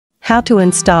How to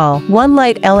install 1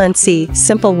 light LNC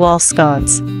simple wall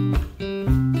sconce.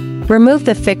 Remove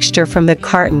the fixture from the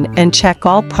carton and check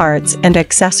all parts and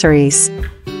accessories.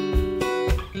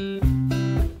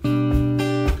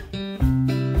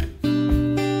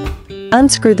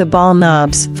 Unscrew the ball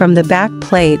knobs from the back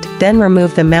plate, then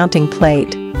remove the mounting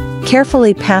plate.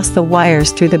 Carefully pass the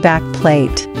wires through the back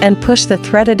plate, and push the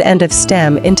threaded end of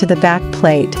stem into the back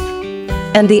plate.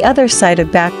 And the other side of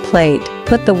back plate,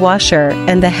 put the washer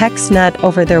and the hex nut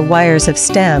over their wires of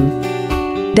stem.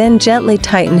 Then gently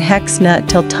tighten hex nut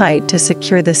till tight to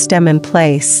secure the stem in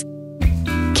place.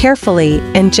 Carefully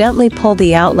and gently pull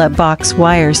the outlet box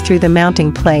wires through the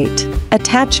mounting plate.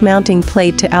 Attach mounting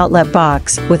plate to outlet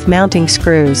box with mounting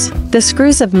screws. The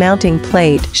screws of mounting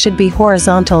plate should be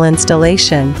horizontal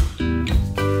installation.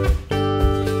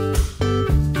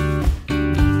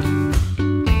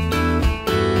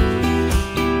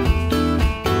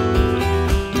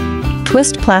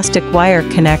 Twist plastic wire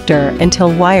connector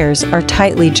until wires are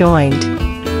tightly joined.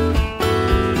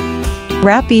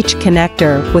 Wrap each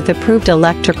connector with approved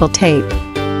electrical tape.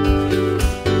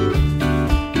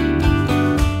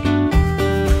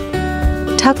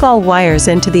 Tuck all wires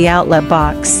into the outlet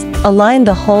box. Align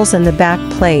the holes in the back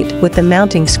plate with the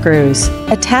mounting screws.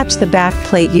 Attach the back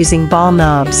plate using ball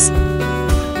knobs.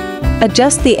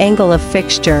 Adjust the angle of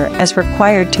fixture as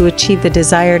required to achieve the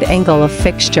desired angle of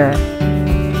fixture.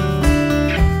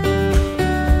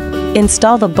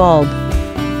 Install the bulb.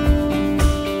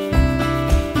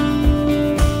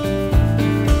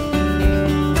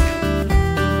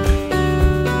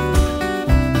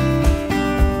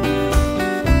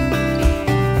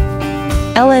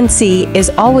 LNC is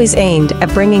always aimed at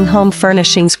bringing home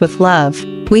furnishings with love.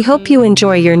 We hope you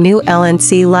enjoy your new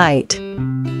LNC light.